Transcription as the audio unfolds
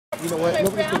You know what?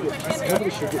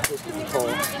 Nobody should get this to be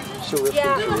called Sheriff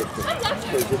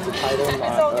because it's a title,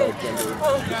 not gender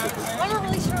specific. I'm not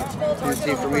really sure what's called. You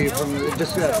see, for me, from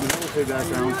just military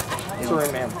background.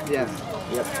 Sorry, ma'am. Yes.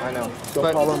 Yep, I know.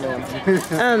 Don't call her ma'am.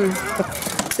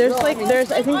 I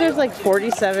think there's like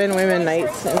 47 women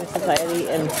knights in the society,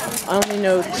 and I only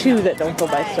know 2 that don't go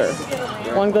by sir.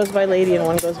 One goes by lady and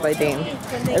one goes by dame.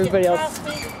 Everybody else,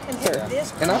 sir.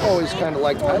 And I've always kind of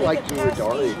liked, I like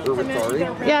Uridari.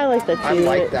 Yeah, I like that too. I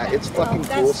like that. It's fucking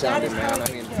cool sounding, man.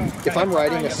 I mean, if I'm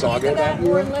writing a saga that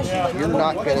year, you're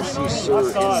not gonna see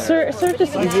sir. Sir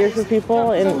just easier for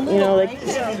people, and you know,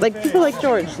 like people like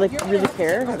George, like really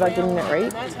care about getting it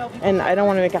right, and I don't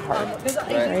want to make it hard,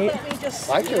 right?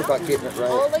 I care about getting it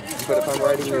right, but if I'm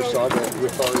writing your saga,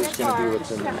 Uridari is gonna be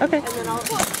what's in there. Okay.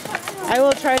 I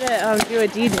will try to do a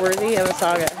deed worthy of a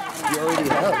saga. You already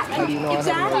have. How do you know I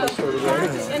haven't already started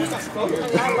writing it?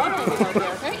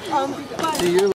 So you're